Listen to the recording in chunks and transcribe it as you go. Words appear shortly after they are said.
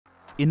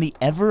In the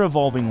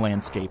ever-evolving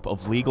landscape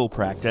of legal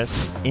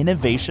practice,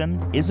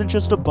 innovation isn't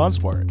just a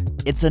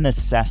buzzword, it's a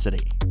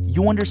necessity.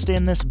 You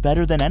understand this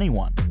better than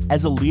anyone.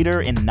 As a leader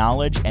in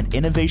knowledge and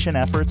innovation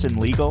efforts in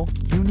legal,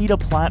 you need a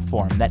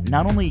platform that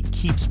not only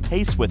keeps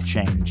pace with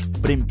change,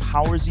 but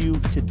empowers you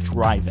to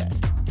drive it.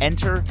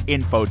 Enter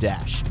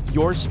Infodash,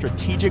 your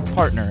strategic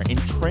partner in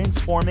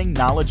transforming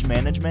knowledge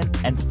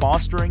management and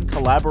fostering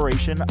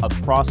collaboration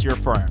across your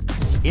firm.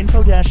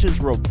 Infodash's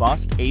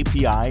robust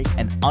API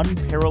and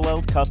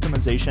unparalleled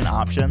customization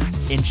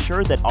options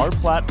ensure that our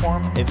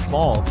platform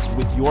evolves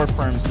with your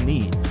firm's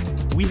needs.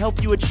 We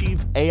help you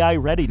achieve AI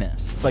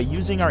readiness by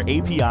using our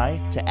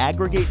API to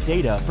aggregate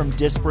data from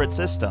disparate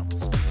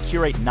systems,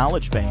 curate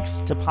knowledge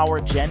banks to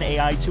power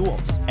GenAI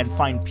tools, and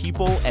find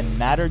people and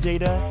matter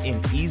data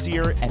in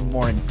easier and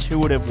more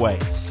intuitive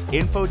ways.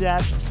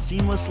 Infodash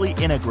seamlessly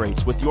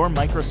integrates with your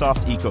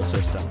Microsoft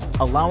ecosystem,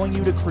 allowing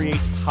you to create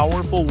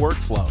powerful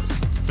workflows,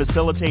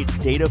 facilitate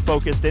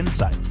data-focused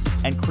insights,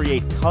 and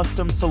create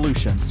custom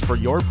solutions for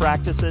your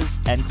practices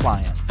and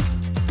clients.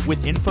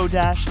 With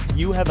Infodash,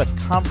 you have a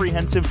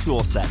comprehensive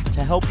toolset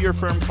to help your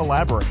firm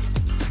collaborate,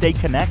 stay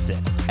connected,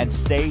 and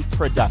stay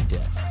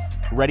productive.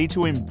 Ready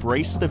to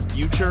embrace the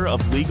future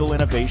of legal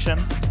innovation?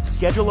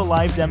 Schedule a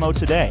live demo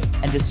today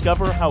and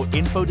discover how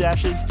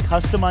Infodash's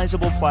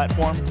customizable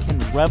platform can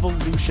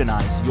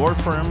revolutionize your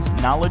firm's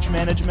knowledge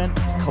management,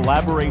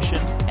 collaboration,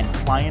 and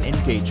client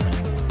engagement.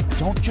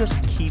 Don't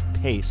just keep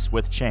pace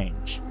with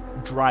change.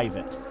 Drive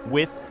it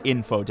with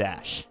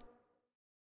Infodash.